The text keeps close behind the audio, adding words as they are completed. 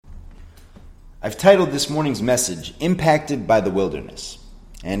I've titled this morning's message, Impacted by the Wilderness.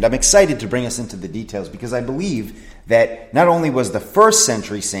 And I'm excited to bring us into the details because I believe that not only was the first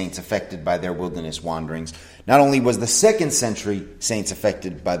century saints affected by their wilderness wanderings, not only was the second century saints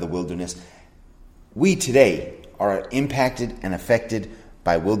affected by the wilderness, we today are impacted and affected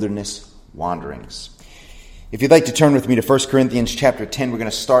by wilderness wanderings. If you'd like to turn with me to 1 Corinthians chapter 10, we're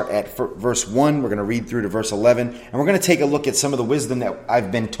going to start at verse 1. We're going to read through to verse 11. And we're going to take a look at some of the wisdom that I've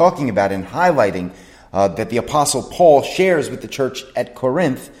been talking about and highlighting that the Apostle Paul shares with the church at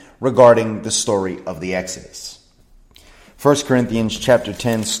Corinth regarding the story of the Exodus. 1 Corinthians chapter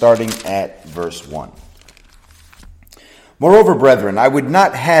 10, starting at verse 1. Moreover, brethren, I would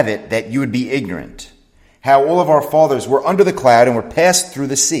not have it that you would be ignorant, how all of our fathers were under the cloud and were passed through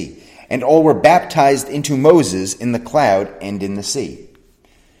the sea, and all were baptized into Moses in the cloud and in the sea.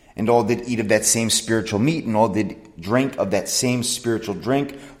 And all did eat of that same spiritual meat, and all did drink of that same spiritual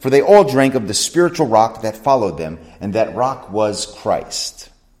drink, for they all drank of the spiritual rock that followed them, and that rock was Christ.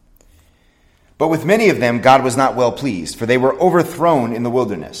 But with many of them God was not well pleased, for they were overthrown in the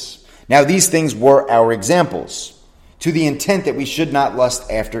wilderness. Now these things were our examples, to the intent that we should not lust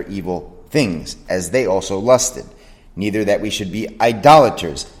after evil things, as they also lusted, neither that we should be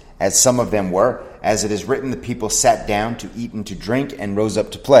idolaters, as some of them were, as it is written, the people sat down to eat and to drink and rose up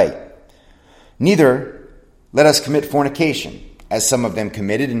to play. Neither let us commit fornication, as some of them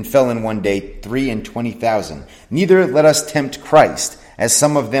committed and fell in one day 23,000. Neither let us tempt Christ, as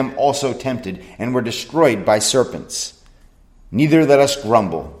some of them also tempted and were destroyed by serpents. Neither let us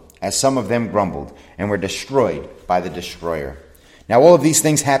grumble, as some of them grumbled and were destroyed by the destroyer. Now all of these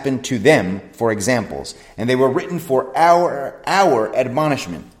things happened to them for examples, and they were written for our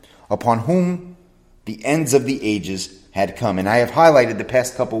admonishment, upon whom the ends of the ages had come. And I have highlighted the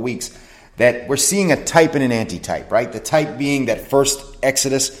past couple weeks that we're seeing a type and an antitype, right? The type being that first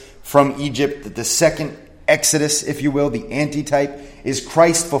Exodus from Egypt, the second Exodus, if you will, the antitype is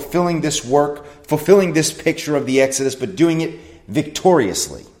Christ fulfilling this work, fulfilling this picture of the Exodus, but doing it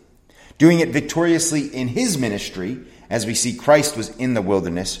victoriously. Doing it victoriously in his ministry, as we see Christ was in the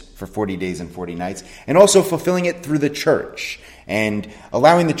wilderness for 40 days and 40 nights, and also fulfilling it through the church, and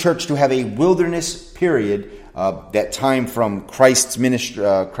allowing the church to have a wilderness period, that time from Christ's ministry,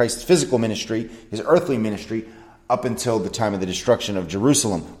 Christ's physical ministry, his earthly ministry, up until the time of the destruction of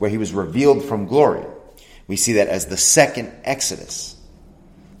Jerusalem, where he was revealed from glory. We see that as the second Exodus.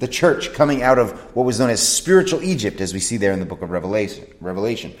 The church coming out of what was known as spiritual Egypt, as we see there in the book of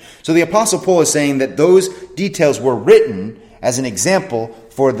Revelation. So the Apostle Paul is saying that those details were written as an example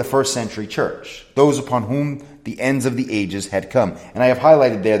for the first century church, those upon whom the ends of the ages had come. And I have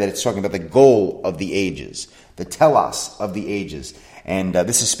highlighted there that it's talking about the goal of the ages, the telos of the ages. And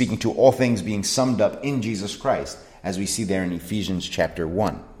this is speaking to all things being summed up in Jesus Christ, as we see there in Ephesians chapter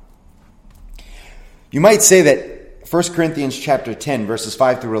 1. You might say that 1 Corinthians chapter 10, verses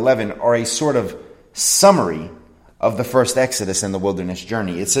 5 through 11 are a sort of summary of the first Exodus and the wilderness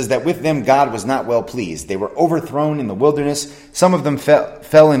journey. It says that with them God was not well pleased. They were overthrown in the wilderness. Some of them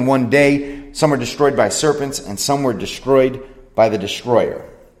fell in one day. Some were destroyed by serpents, and some were destroyed by the destroyer.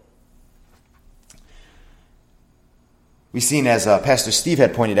 We've seen, as Pastor Steve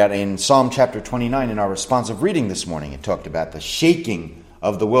had pointed out in Psalm chapter 29 in our responsive reading this morning, it talked about the shaking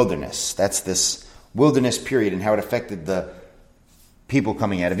of the wilderness. That's this wilderness period and how it affected the people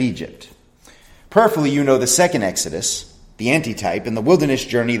coming out of Egypt. Prayerfully, you know the second Exodus, the antitype, and the wilderness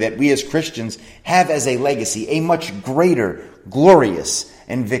journey that we as Christians have as a legacy, a much greater, glorious,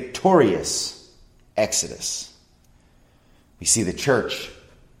 and victorious Exodus. We see the church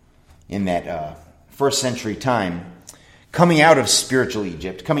in that first century time coming out of spiritual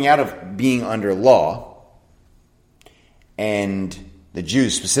Egypt, coming out of being under law, and the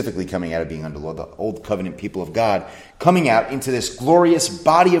Jews specifically coming out of being under law, the old covenant people of God, coming out into this glorious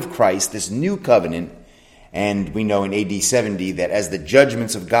body of Christ, this new covenant. And we know in AD 70 that as the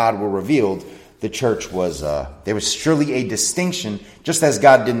judgments of God were revealed, the church was, there was surely a distinction, just as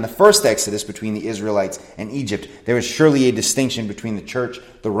God did in the first Exodus between the Israelites and Egypt. There was surely a distinction between the church,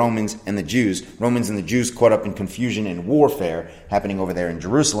 the Romans, and the Jews. Romans and the Jews caught up in confusion and warfare happening over there in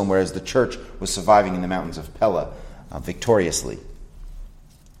Jerusalem, whereas the church was surviving in the mountains of Pella victoriously.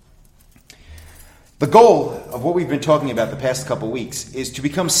 The goal of what we've been talking about the past couple weeks is to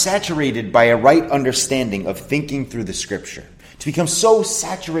become saturated by a right understanding of thinking through the Scripture. To become so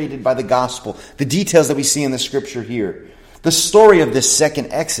saturated by the gospel, the details that we see in the Scripture here, the story of this second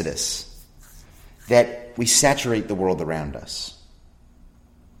Exodus, that we saturate the world around us.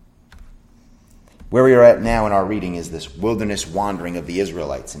 Where we are at now in our reading is this wilderness wandering of the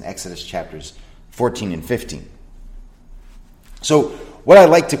Israelites in Exodus chapters 14 and 15. So what I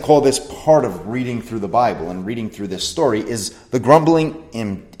like to call this part of reading through the Bible and reading through this story is the grumbling,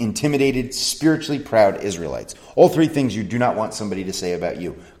 intimidated, spiritually proud Israelites. All three things you do not want somebody to say about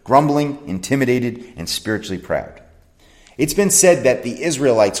you. Grumbling, intimidated, and spiritually proud. It's been said that the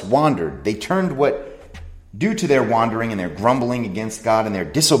Israelites wandered. They turned due to their wandering and their grumbling against God and their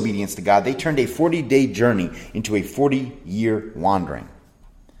disobedience to God, they turned a 40-day journey into a 40-year wandering.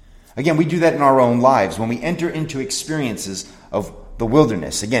 Again, we do that in our own lives when we enter into experiences of the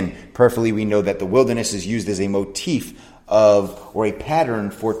wilderness. Again, prayerfully we know that the wilderness is used as a motif or a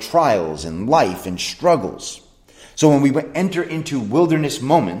pattern for trials in life and struggles. So when we enter into wilderness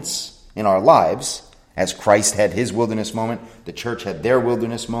moments in our lives, as Christ had his wilderness moment, the church had their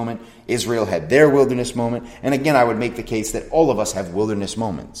wilderness moment, Israel had their wilderness moment, and again I would make the case that all of us have wilderness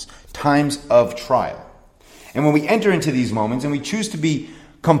moments, times of trial. And when we enter into these moments and we choose to be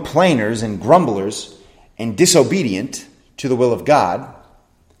complainers and grumblers and disobedient to the will of God,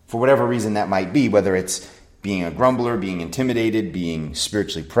 for whatever reason that might be, whether it's being a grumbler, being intimidated, being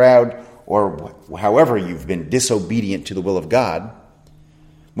spiritually proud, or however you've been disobedient to the will of God,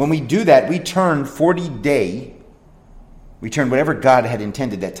 when we do that, we turn whatever God had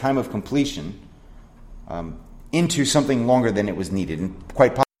intended, that time of completion, into something longer than it was needed, and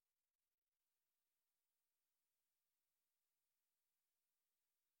quite possibly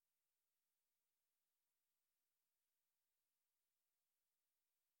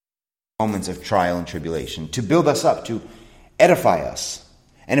moments of trial and tribulation, to build us up, to edify us.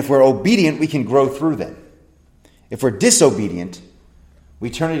 And if we're obedient, we can grow through them. If we're disobedient,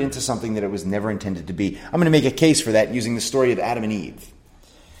 we turn it into something that it was never intended to be. I'm going to make a case for that using the story of Adam and Eve.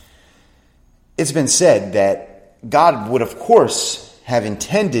 It's been said that God would, of course, have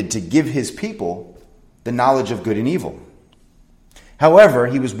intended to give his people the knowledge of good and evil. However,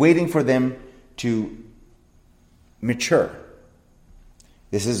 he was waiting for them to mature.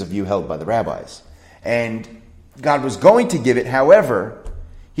 This is a view held by the rabbis. And God was going to give it, however,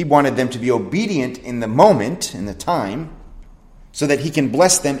 he wanted them to be obedient in the moment, in the time, so that he can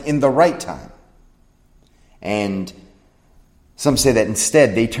bless them in the right time. And some say that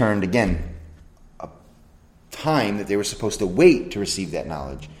instead they turned, again, a time that they were supposed to wait to receive that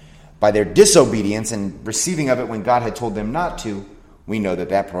knowledge. By their disobedience and receiving of it when God had told them not to, we know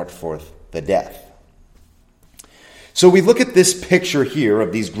that brought forth the death. So we look at this picture here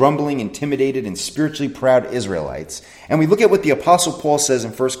of these grumbling, intimidated, and spiritually proud Israelites, and we look at what the Apostle Paul says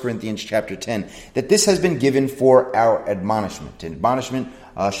in 1 Corinthians chapter 10, that this has been given for our admonishment. And admonishment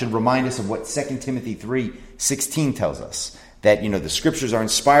should remind us of what 2 Timothy 3:16 tells us, that, the Scriptures are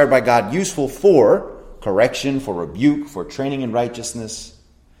inspired by God, useful for correction, for rebuke, for training in righteousness,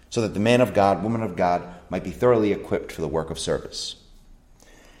 so that the man of God, woman of God, might be thoroughly equipped for the work of service.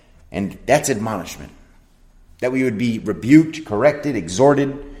 And that's admonishment. That we would be rebuked, corrected,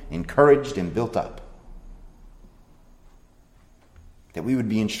 exhorted, encouraged, and built up. That we would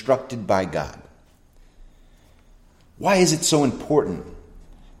be instructed by God. Why is it so important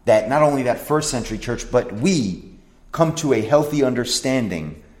that not only that first century church, but we come to a healthy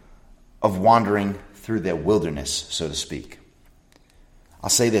understanding of wandering through the wilderness, so to speak?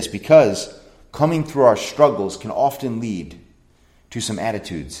 I'll say this, because coming through our struggles can often lead to some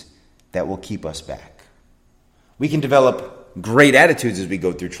attitudes that will keep us back. We can develop great attitudes as we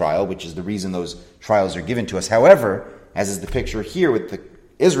go through trial, which is the reason those trials are given to us. However, as is the picture here with the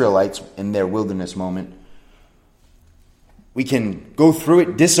Israelites in their wilderness moment, we can go through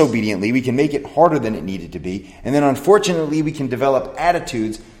it disobediently. We can make it harder than it needed to be. And then unfortunately, we can develop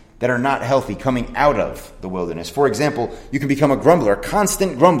attitudes that are not healthy coming out of the wilderness. For example, you can become a grumbler, a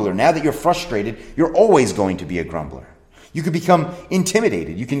constant grumbler. Now that you're frustrated, you're always going to be a grumbler. You can become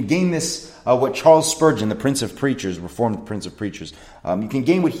intimidated. You can gain this, what Charles Spurgeon, the Prince of Preachers, Reformed Prince of Preachers, you can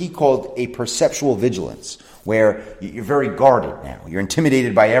gain what he called a perceptual vigilance, where you're very guarded now. You're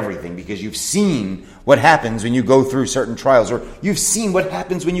intimidated by everything because you've seen what happens when you go through certain trials, or you've seen what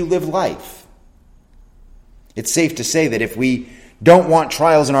happens when you live life. It's safe to say that if we don't want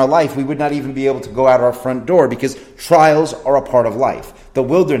trials in our life, we would not even be able to go out our front door, because trials are a part of life. The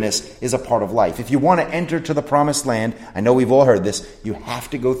wilderness is a part of life. If you want to enter to the promised land, I know we've all heard this, you have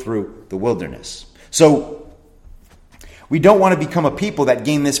to go through the wilderness. So we don't want to become a people that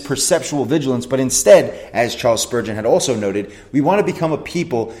gain this perceptual vigilance, but instead, as Charles Spurgeon had also noted, we want to become a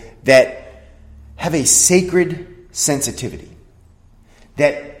people that have a sacred sensitivity,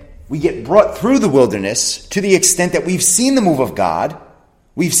 that we get brought through the wilderness to the extent that we've seen the move of God,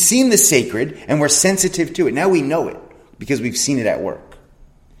 we've seen the sacred, and we're sensitive to it. Now we know it because we've seen it at work.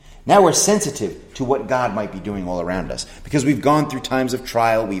 Now we're sensitive to what God might be doing all around us because we've gone through times of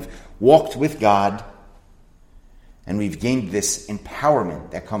trial, we've walked with God, And we've gained this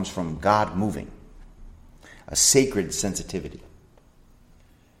empowerment that comes from God moving, a sacred sensitivity.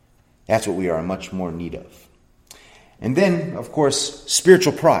 That's what we are in much more need of. And then, of course,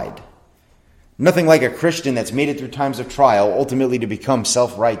 spiritual pride. Nothing like a Christian that's made it through times of trial, ultimately to become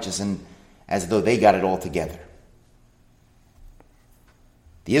self-righteous and as though they got it all together.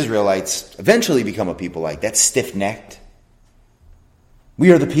 The Israelites eventually become a people like that, stiff-necked.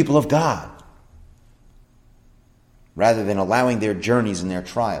 We are the people of God, rather than allowing their journeys and their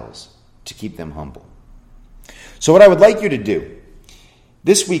trials to keep them humble. So what I would like you to do,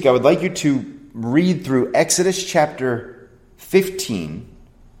 this week I would like you to read through Exodus chapter 15.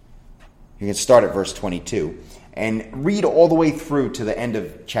 You can start at verse 22 and read all the way through to the end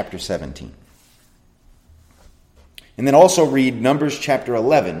of chapter 17. And then also read Numbers chapter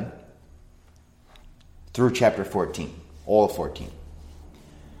 11 through chapter 14, all of 14.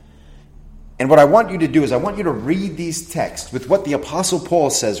 And what I want you to do is I want you to read these texts with what the Apostle Paul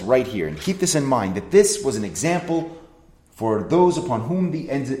says right here. And keep this in mind, that this was an example for those upon whom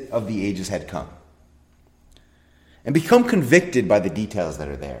the end of the ages had come. And become convicted by the details that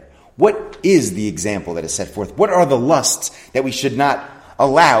are there. What is the example that is set forth? What are the lusts that we should not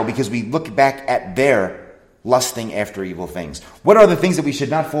allow because we look back at their lusting after evil things? What are the things that we should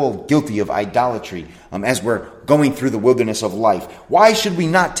not fall guilty of idolatry as we're going through the wilderness of life? Why should we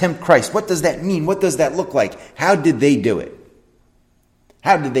not tempt Christ? What does that mean? What does that look like? How did they do it?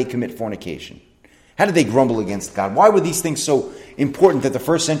 How did they commit fornication? How did they grumble against God? Why were these things so important that the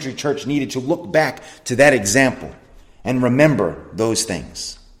first century church needed to look back to that example and remember those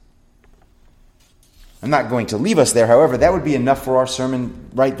things? I'm not going to leave us there, however, that would be enough for our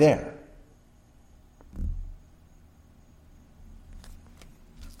sermon right there.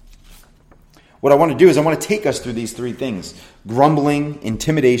 What I want to do is I want to take us through these three things: grumbling,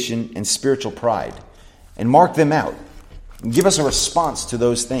 intimidation, and spiritual pride, and mark them out. And give us a response to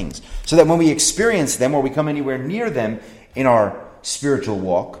those things so that when we experience them or we come anywhere near them in our spiritual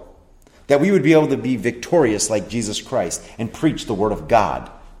walk, that we would be able to be victorious like Jesus Christ and preach the word of God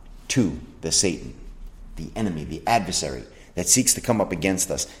to the Satan, the enemy, the adversary that seeks to come up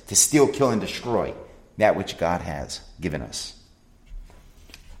against us to steal, kill, and destroy that which God has given us.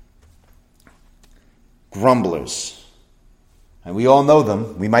 Grumblers. And we all know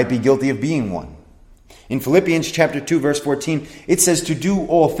them. We might be guilty of being one. In Philippians chapter 2, verse 14, it says to do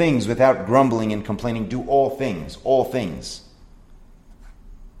all things without grumbling and complaining. Do all things, all things.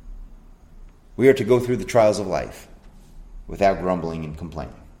 We are to go through the trials of life without grumbling and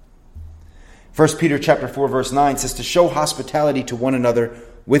complaining. 1 Peter chapter 4, verse 9 says to show hospitality to one another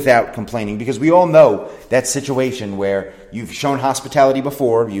without complaining, because we all know that situation where you've shown hospitality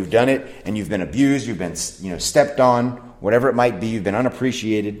before, you've done it, and you've been abused, you've been stepped on, whatever it might be, you've been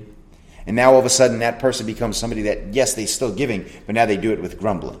unappreciated, and now all of a sudden that person becomes somebody that, yes, they're still giving, but now they do it with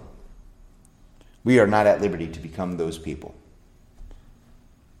grumbling. We are not at liberty to become those people.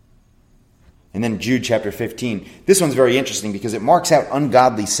 And then Jude chapter 15. This one's very interesting because it marks out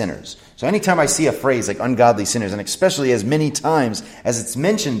ungodly sinners. So anytime I see a phrase like ungodly sinners, and especially as many times as it's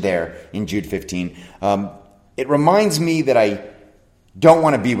mentioned there in Jude 15, it reminds me that I don't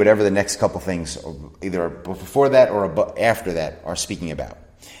want to be whatever the next couple things, either before that or after that, are speaking about.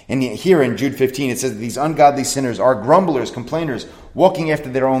 And here in Jude 15, it says that these ungodly sinners are grumblers, complainers, walking after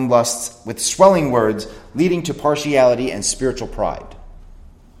their own lusts with swelling words, leading to partiality and spiritual pride.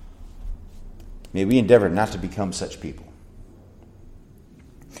 May we endeavor not to become such people.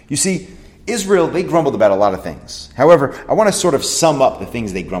 You see, Israel, they grumbled about a lot of things. However, I want to sort of sum up the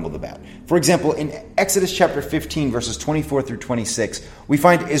things they grumbled about. For example, in Exodus chapter 15, verses 24 through 26, we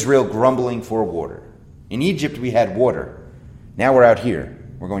find Israel grumbling for water. In Egypt, we had water. Now we're out here.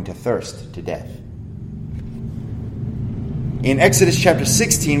 We're going to thirst to death. In Exodus chapter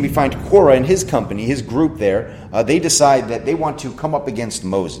 16, we find Korah and his company, his group there. They decide that they want to come up against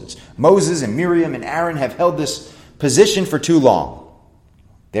Moses. Moses and Miriam and Aaron have held this position for too long.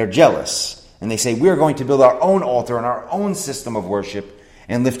 They're jealous, and they say, we're going to build our own altar and our own system of worship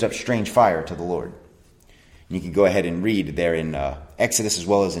and lift up strange fire to the Lord. And you can go ahead and read there in Exodus as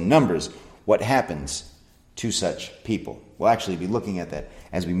well as in Numbers what happens to such people. We'll actually be looking at that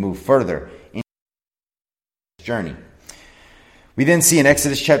as we move further in this journey. We then see in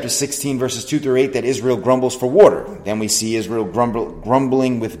Exodus chapter 16, verses 2 through 8, that Israel grumbles for water. Then we see Israel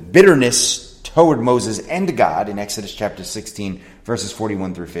grumbling with bitterness toward Moses and God in Exodus chapter 16, verses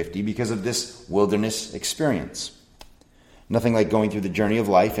 41 through 50, because of this wilderness experience. Nothing like going through the journey of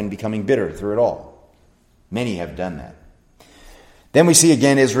life and becoming bitter through it all. Many have done that. Then we see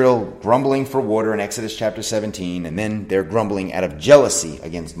again Israel grumbling for water in Exodus chapter 17, and then they're grumbling out of jealousy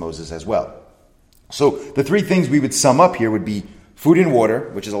against Moses as well. So the three things we would sum up here would be food and water,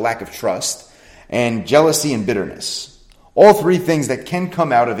 which is a lack of trust, and jealousy and bitterness. All three things that can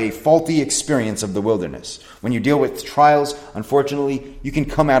come out of a faulty experience of the wilderness. When you deal with trials, unfortunately, you can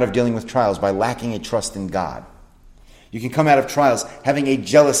come out of dealing with trials by lacking a trust in God. You can come out of trials having a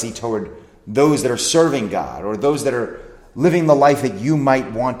jealousy toward those that are serving God or those that are living the life that you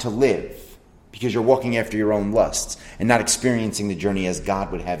might want to live because you're walking after your own lusts and not experiencing the journey as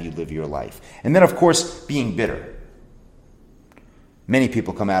God would have you live your life. And then, of course, being bitter. Many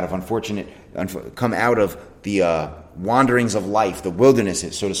people come out of the wanderings of life, the wilderness,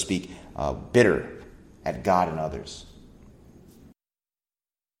 so to speak, bitter at God and others.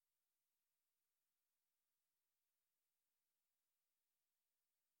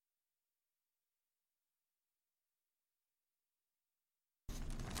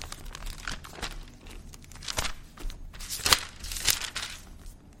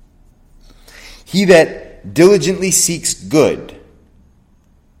 He that diligently seeks good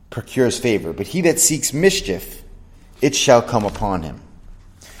procures favor, but he that seeks mischief, it shall come upon him.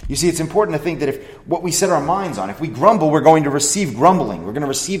 You see, it's important to think that if what we set our minds on, if we grumble, we're going to receive grumbling. We're going to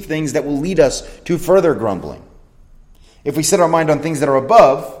receive things that will lead us to further grumbling. If we set our mind on things that are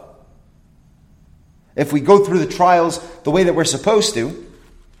above, if we go through the trials the way that we're supposed to,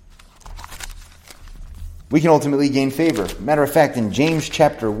 we can ultimately gain favor. Matter of fact, in James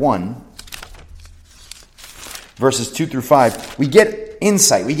chapter 1, verses 2 through 5, we get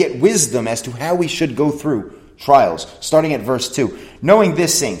insight, we get wisdom as to how we should go through trials. Starting at verse 2. Knowing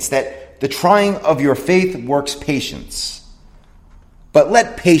this, saints, that the trying of your faith works patience. But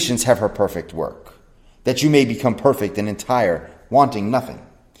let patience have her perfect work, that you may become perfect and entire, wanting nothing.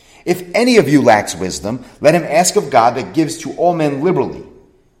 If any of you lacks wisdom, let him ask of God that gives to all men liberally,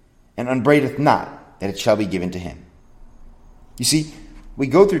 and upbraideth not, that it shall be given to him. You see, we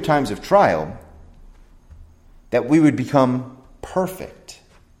go through times of trial that we would become perfect.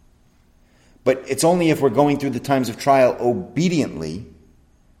 But it's only if we're going through the times of trial obediently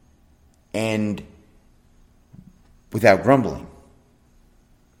and without grumbling,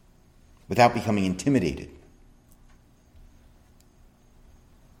 without becoming intimidated.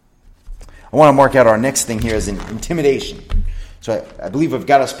 I want to mark out our next thing here as intimidation. So I believe I've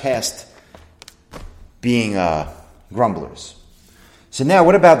got us past being grumblers. So now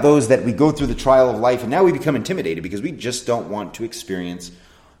what about those that we go through the trial of life and now we become intimidated because we just don't want to experience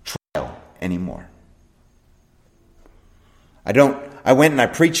trial anymore? I went and I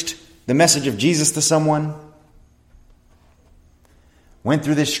preached the message of Jesus to someone, went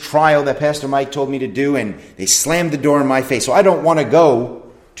through this trial that Pastor Mike told me to do, and they slammed the door in my face. So I don't want to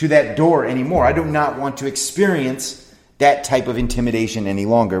go to that door anymore. I do not want to experience that type of intimidation any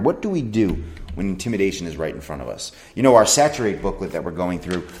longer. What do we do when intimidation is right in front of us? You know, our Saturate booklet that we're going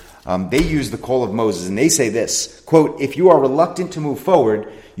through, they use the call of Moses, and they say this, quote, if you are reluctant to move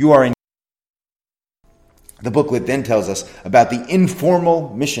forward, you are in. The booklet then tells us about the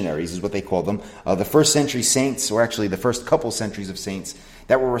informal missionaries, is what they call them, the first century saints, or actually the first couple centuries of saints,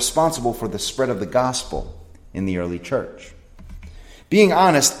 that were responsible for the spread of the gospel in the early church. Being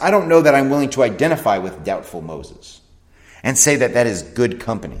honest, I don't know that I'm willing to identify with doubtful Moses and say that that is good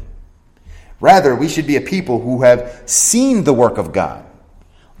company. Rather, we should be a people who have seen the work of God,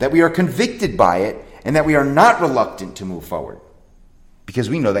 that we are convicted by it, and that we are not reluctant to move forward, because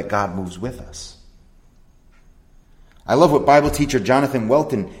we know that God moves with us. I love what Bible teacher Jonathan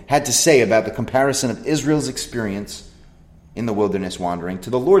Welton had to say about the comparison of Israel's experience in the wilderness wandering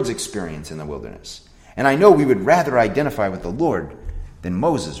to the Lord's experience in the wilderness. And I know we would rather identify with the Lord than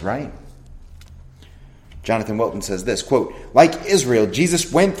Moses, right? Jonathan Welton says this, quote, like Israel,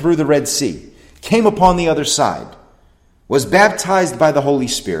 Jesus went through the Red Sea, came upon the other side, was baptized by the Holy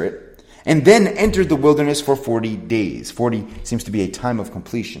Spirit, and then entered the wilderness for 40 days. 40 seems to be a time of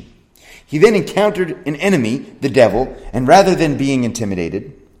completion. He then encountered an enemy, the devil, and rather than being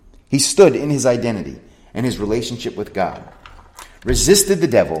intimidated, he stood in his identity and his relationship with God, resisted the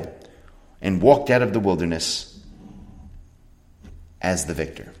devil, and walked out of the wilderness as the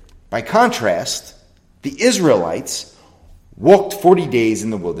victor. By contrast, the Israelites walked 40 days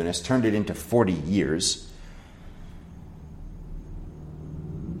in the wilderness, turned it into 40 years,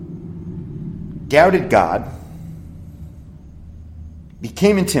 doubted God,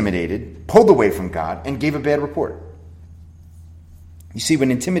 became intimidated, pulled away from God, and gave a bad report. You see, when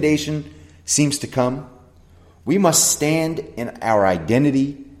intimidation seems to come, we must stand in our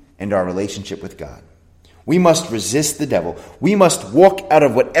identity and our relationship with God. We must resist the devil. We must walk out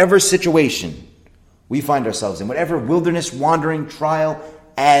of whatever situation we find ourselves in, whatever wilderness wandering trial,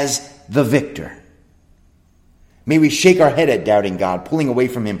 as the victor. May we shake our head at doubting God, pulling away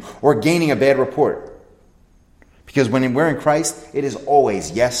from him, or gaining a bad report. Because when we're in Christ, it is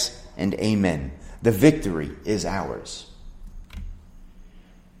always yes and amen. The victory is ours.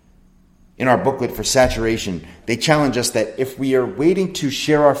 In our booklet for Saturation, they challenge us that if we are waiting to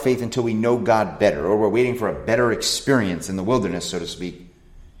share our faith until we know God better, or we're waiting for a better experience in the wilderness, so to speak,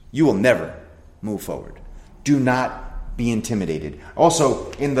 you will never move forward. Do not be intimidated.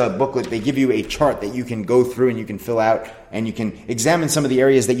 Also, in the booklet, they give you a chart that you can go through and you can fill out, and you can examine some of the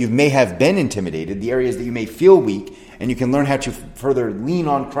areas that you may have been intimidated, the areas that you may feel weak, and you can learn how to further lean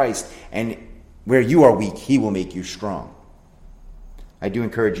on Christ, and where you are weak, he will make you strong. I do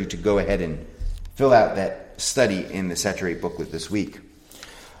encourage you to go ahead and fill out that study in the Saturate booklet this week.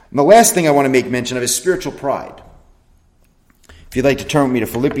 And the last thing I want to make mention of is spiritual pride. If you'd like to turn with me to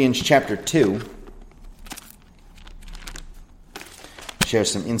Philippians chapter 2, share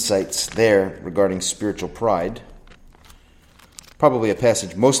some insights there regarding spiritual pride. Probably a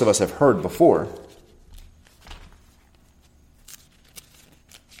passage most of us have heard before.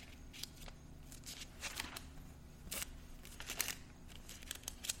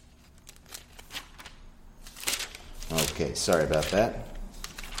 Okay, sorry about that.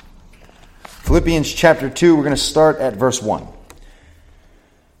 Philippians chapter 2, we're going to start at verse 1.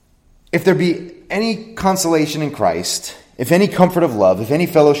 If there be any consolation in Christ, if any comfort of love, if any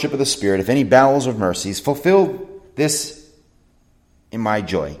fellowship of the Spirit, if any bowels of mercies, fulfill this in my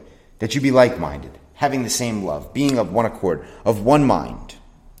joy, that you be like-minded, having the same love, being of one accord, of one mind,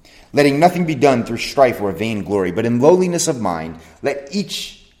 letting nothing be done through strife or vain glory, but in lowliness of mind, let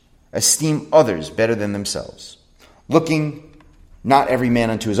each esteem others better than themselves, looking not every man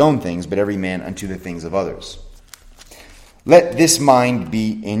unto his own things, but every man unto the things of others. Let this mind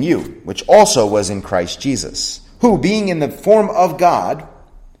be in you, which also was in Christ Jesus, who, being in the form of God,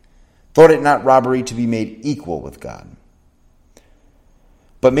 thought it not robbery to be made equal with God,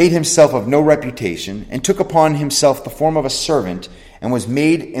 but made himself of no reputation, and took upon himself the form of a servant, and was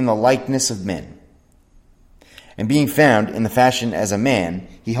made in the likeness of men. And being found in the fashion as a man,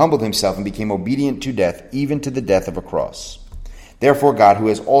 he humbled himself and became obedient to death, even to the death of a cross. Therefore God, who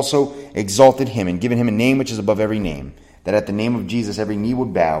has also exalted him and given him a name which is above every name, that at the name of Jesus every knee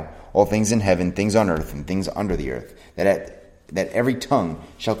would bow, all things in heaven, things on earth, and things under the earth, that every tongue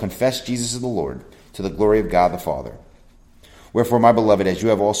shall confess Jesus is the Lord, to the glory of God the Father. Wherefore, my beloved, as you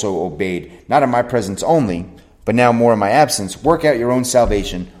have also obeyed, not in my presence only, but now more in my absence, work out your own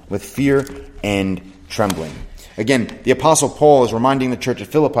salvation with fear and trembling. Again, the Apostle Paul is reminding the church at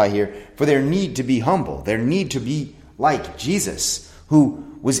Philippi here for their need to be humble, their need to be like Jesus,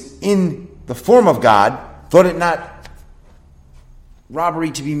 who was in the form of God, thought it not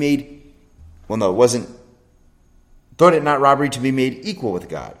robbery to be made, thought it not robbery to be made equal with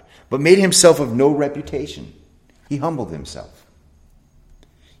God, but made himself of no reputation. He humbled himself,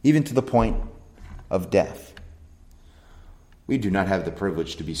 even to the point of death. We do not have the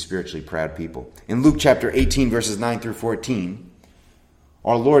privilege to be spiritually proud people. In Luke chapter 18, verses 9 through 14,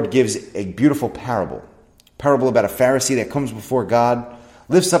 our Lord gives a beautiful parable about a Pharisee that comes before God,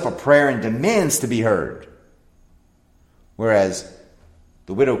 lifts up a prayer, and demands to be heard. Whereas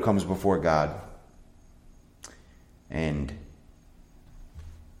the widow comes before God and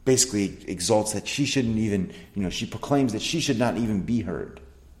basically exalts that she shouldn't even, she proclaims that she should not even be heard.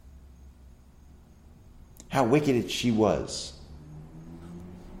 How wicked she was.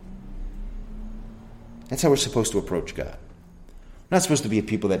 That's how we're supposed to approach God. We're not supposed to be a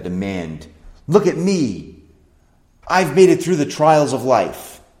people that demand, look at me, I've made it through the trials of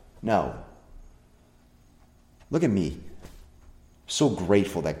life. No. Look at me. I'm so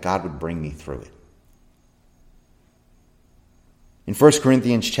grateful that God would bring me through it. In 1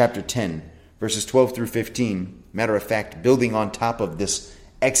 Corinthians chapter 10, verses 12 through 15, matter of fact, building on top of this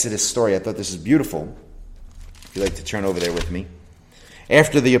Exodus story, I thought this is beautiful. If you'd like to turn over there with me.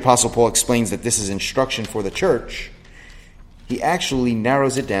 After the Apostle Paul explains that this is instruction for the church, he actually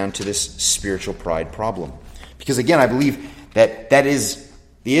narrows it down to this spiritual pride problem. Because again, I believe that is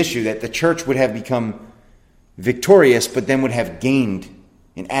the issue, that the church would have become victorious, but then would have gained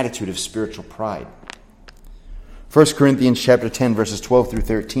an attitude of spiritual pride. 1 Corinthians chapter 10, verses 12 through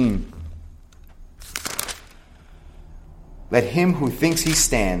 13. Let him who thinks he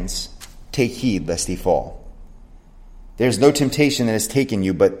stands take heed lest he fall. There is no temptation that has taken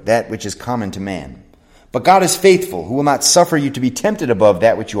you but that which is common to man. But God is faithful, who will not suffer you to be tempted above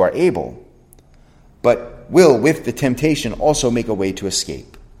that which you are able, but will with the temptation also make a way to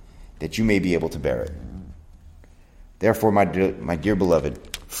escape, that you may be able to bear it. Therefore, my dear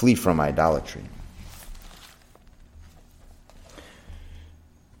beloved, flee from idolatry.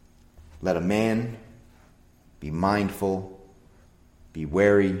 Let a man be mindful, be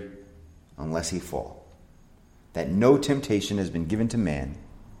wary, unless he fall. That no temptation has been given to man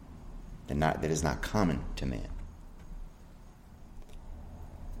that is not common to man.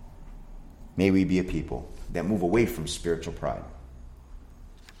 May we be a people that move away from spiritual pride.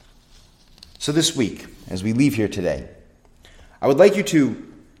 So this week, as we leave here today, I would like you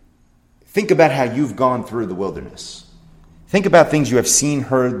to think about how you've gone through the wilderness. Think about things you have seen,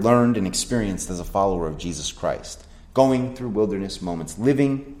 heard, learned, and experienced as a follower of Jesus Christ. Going through wilderness moments,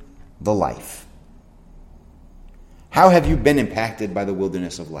 living the life. How have you been impacted by the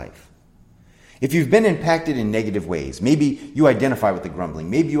wilderness of life? If you've been impacted in negative ways, maybe you identify with the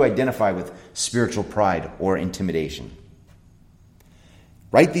grumbling, maybe you identify with spiritual pride or intimidation.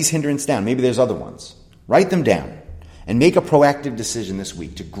 Write these hindrances down. Maybe there's other ones. Write them down and make a proactive decision this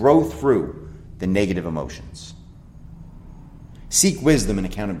week to grow through the negative emotions. Seek wisdom and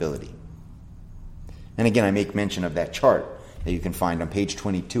accountability. And again, I make mention of that chart that you can find on page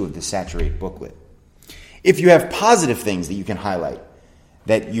 22 of the Saturate booklet. If you have positive things that you can highlight,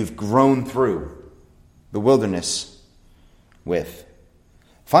 that you've grown through the wilderness with,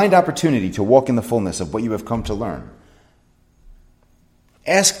 find opportunity to walk in the fullness of what you have come to learn.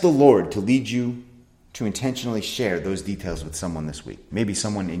 Ask the Lord to lead you to intentionally share those details with someone this week. Maybe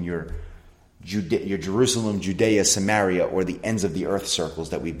someone in your Jerusalem, Judea, Samaria, or the ends of the earth circles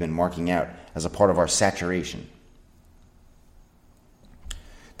that we've been marking out as a part of our saturation.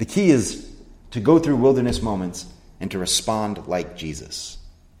 The key is to go through wilderness moments and to respond like Jesus.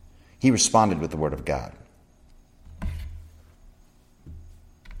 He responded with the word of God.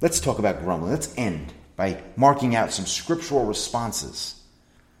 Let's talk about grumbling. Let's end by marking out some scriptural responses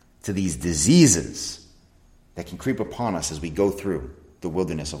to these diseases that can creep upon us as we go through the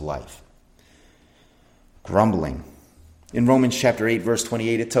wilderness of life. Grumbling. In Romans chapter 8, verse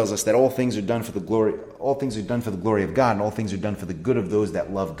 28, it tells us that all things are done for the glory of God, and all things are done for the good of those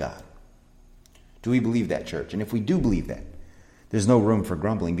that love God. Do we believe that, church? And if we do believe that, there's no room for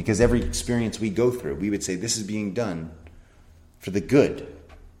grumbling, because every experience we go through, we would say this is being done for the good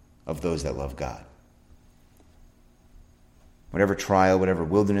of those that love God. Whatever trial, whatever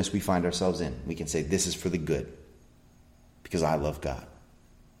wilderness we find ourselves in, we can say this is for the good, because I love God.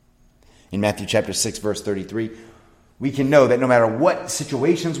 In Matthew chapter 6, verse 33, we can know that no matter what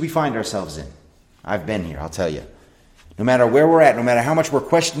situations we find ourselves in, I've been here, I'll tell you, no matter where we're at, no matter how much we're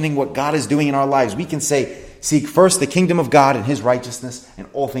questioning what God is doing in our lives, we can say, seek first the kingdom of God and his righteousness, and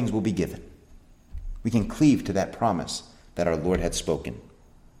all things will be given. We can cleave to that promise that our Lord had spoken.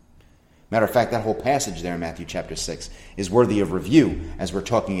 Matter of fact, that whole passage there in Matthew chapter 6 is worthy of review as we're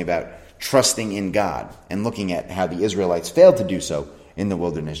talking about trusting in God and looking at how the Israelites failed to do so in the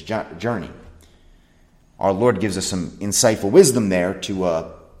wilderness journey. Our Lord gives us some insightful wisdom there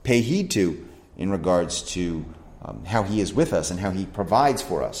to pay heed to in regards to how he is with us and how he provides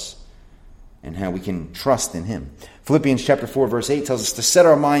for us and how we can trust in him. Philippians chapter 4, verse 8 tells us to set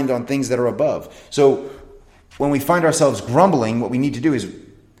our mind on things that are above. So when we find ourselves grumbling, what we need to do is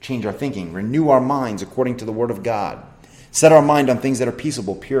change our thinking, renew our minds according to the word of God. Set our mind on things that are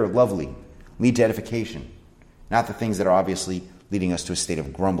peaceable, pure, lovely, lead to edification, not the things that are obviously leading us to a state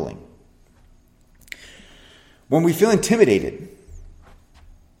of grumbling. When we feel intimidated,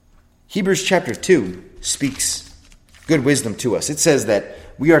 Hebrews chapter 2 speaks good wisdom to us. It says that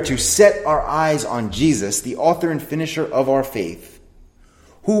we are to set our eyes on Jesus, the author and finisher of our faith,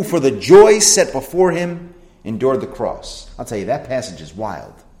 who for the joy set before him endured the cross. I'll tell you, that passage is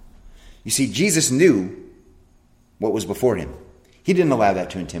wild. You see, Jesus knew what was before him. He didn't allow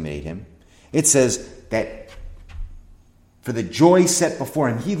that to intimidate him. It says that for the joy set before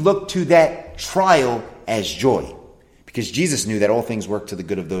him, he looked to that trial as joy, because Jesus knew that all things work to the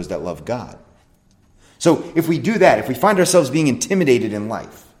good of those that love God. So if we do that, if we find ourselves being intimidated in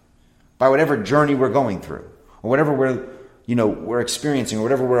life by whatever journey we're going through, or whatever we're experiencing, or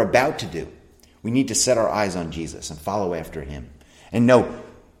whatever we're about to do, we need to set our eyes on Jesus and follow after him, and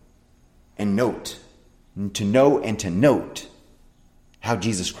to note how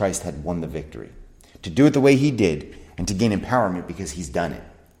Jesus Christ had won the victory, to do it the way he did, and to gain empowerment because he's done it.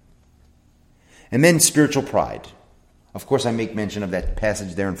 And then spiritual pride. Of course, I make mention of that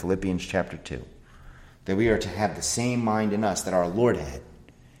passage there in Philippians chapter 2, that we are to have the same mind in us that our Lord had.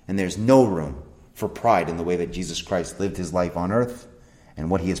 And there's no room for pride in the way that Jesus Christ lived his life on earth and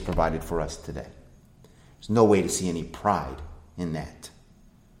what he has provided for us today. There's no way to see any pride in that.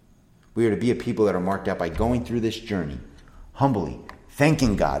 We are to be a people that are marked out by going through this journey humbly,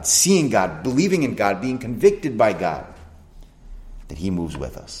 thanking God, seeing God, believing in God, being convicted by God, that he moves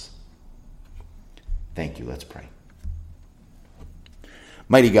with us. Thank you. Let's pray.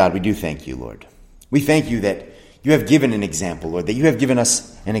 Mighty God, we do thank you, Lord. We thank you that you have given an example, Lord, that you have given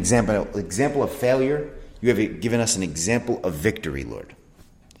us an example of failure. You have given us an example of victory, Lord.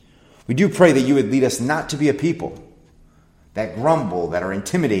 We do pray that you would lead us not to be a people that grumble, that are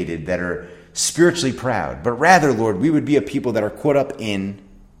intimidated, that are spiritually proud, but rather, Lord, we would be a people that are caught up in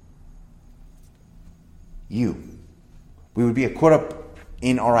you. We would be caught up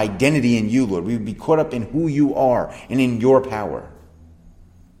in our identity in you, Lord. We would be caught up in who you are and in your power.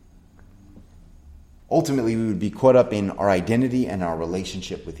 Ultimately, we would be caught up in our identity and our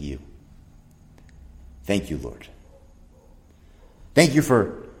relationship with you. Thank you, Lord. Thank you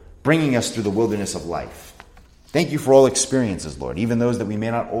for bringing us through the wilderness of life. Thank you for all experiences, Lord, even those that we may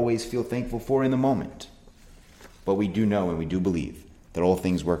not always feel thankful for in the moment. But we do know and we do believe that all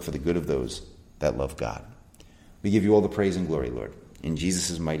things work for the good of those that love God. We give you all the praise and glory, Lord. In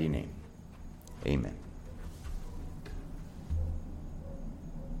Jesus' mighty name, amen.